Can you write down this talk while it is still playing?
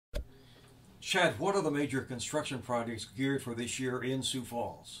Chad, what are the major construction projects geared for this year in Sioux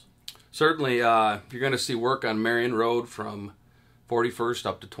Falls? Certainly, you're going to see work on Marion Road from 41st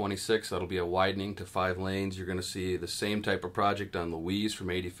up to 26th. That'll be a widening to 5 lanes. You're going to see the same type of project on Louise from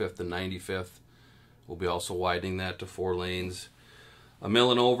 85th to 95th. We'll be also widening that to 4 lanes. A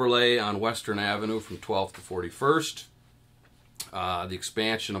mill and overlay on Western Avenue from 12th to 41st. The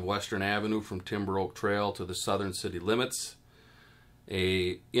expansion of Western Avenue from Timber Oak Trail to the southern city limits.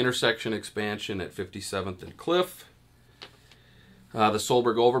 A intersection expansion at 57th and Cliff. The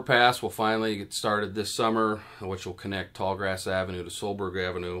Solberg Overpass will finally get started this summer, which will connect Tallgrass Avenue to Solberg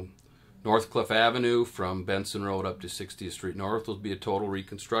Avenue. North Cliff Avenue from Benson Road up to 60th Street North will be a total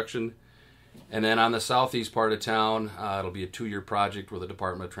reconstruction. And then on the southeast part of town, it'll be a 2-year project where the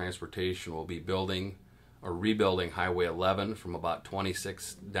Department of Transportation will be building or rebuilding Highway 11 from about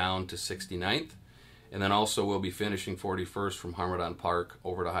 26th down to 69th. And then also we'll be finishing 41st from Harmadon Park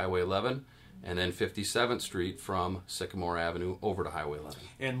over to Highway 11. And then 57th Street from Sycamore Avenue over to Highway 11.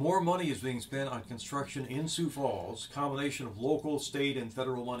 And more money is being spent on construction in Sioux Falls, combination of local, state, and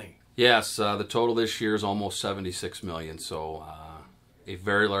federal money. Yes, the total this year is almost $76 million, so a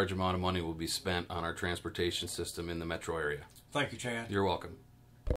very large amount of money will be spent on our transportation system in the metro area. Thank you, Chad. You're welcome.